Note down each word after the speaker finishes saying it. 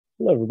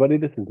Hello, everybody.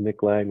 This is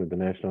Nick Lang with the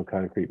National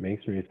Concrete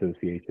Masonry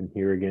Association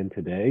here again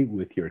today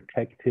with your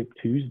Tech Tip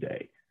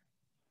Tuesday.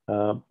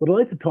 What I'd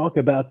like to talk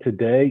about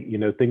today,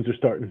 things are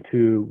starting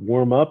to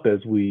warm up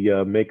as we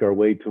make our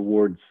way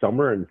towards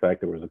summer. In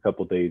fact, there was a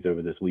couple days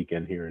over this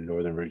weekend here in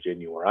Northern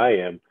Virginia where I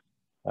am,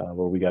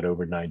 where we got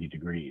over 90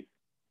 degrees.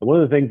 And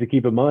one of the things to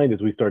keep in mind as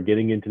we start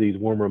getting into these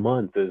warmer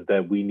months is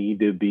that we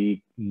need to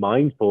be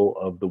mindful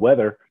of the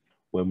weather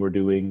when we're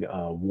doing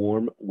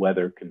warm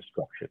weather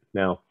construction.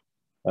 Now,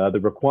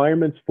 the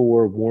requirements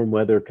for warm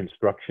weather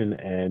construction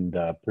and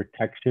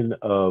protection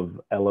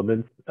of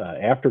elements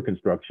after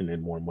construction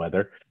in warm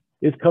weather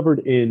is covered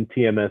in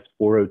TMS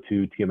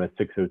 402, TMS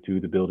 602,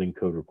 the building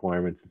code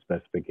requirements and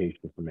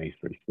specifications for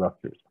masonry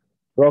structures.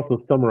 They're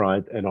also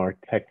summarized in our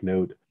Tech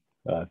Note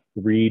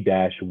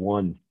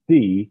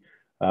 3-1C,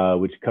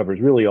 which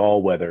covers really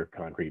all weather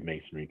concrete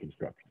masonry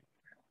construction.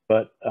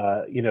 But,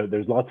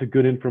 there's lots of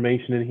good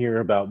information in here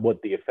about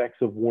what the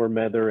effects of warm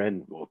weather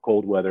and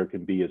cold weather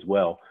can be as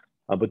well.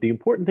 But the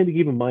important thing to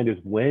keep in mind is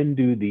when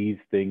do these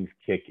things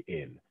kick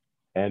in?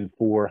 And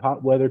for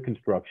hot weather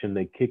construction,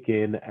 they kick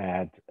in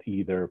at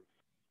either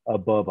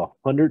above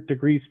 100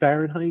 degrees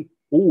Fahrenheit,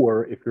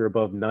 or if you're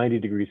above 90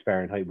 degrees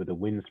Fahrenheit with a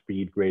wind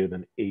speed greater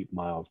than 8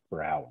 miles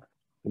per hour.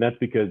 And that's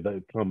because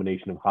the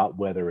combination of hot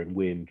weather and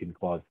wind can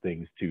cause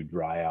things to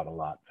dry out a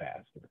lot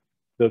faster.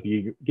 So if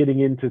you're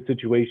getting into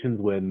situations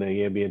when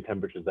the ambient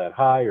temperature is that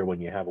high or when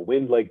you have a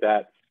wind like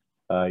that,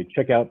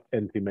 check out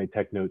NCMA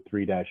Tech Note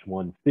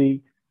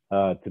 3-1C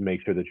to make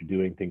sure that you're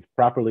doing things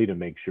properly to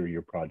make sure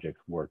your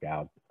projects work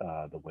out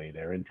the way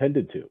they're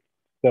intended to.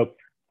 So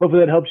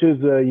hopefully that helps you as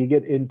you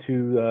get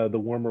into the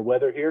warmer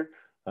weather here.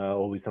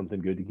 Always something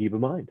good to keep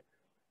in mind.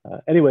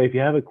 Anyway, if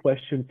you have a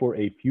question for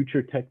a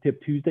future Tech Tip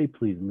Tuesday,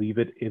 please leave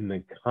it in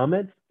the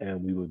comments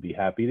and we would be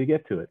happy to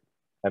get to it.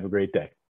 Have a great day.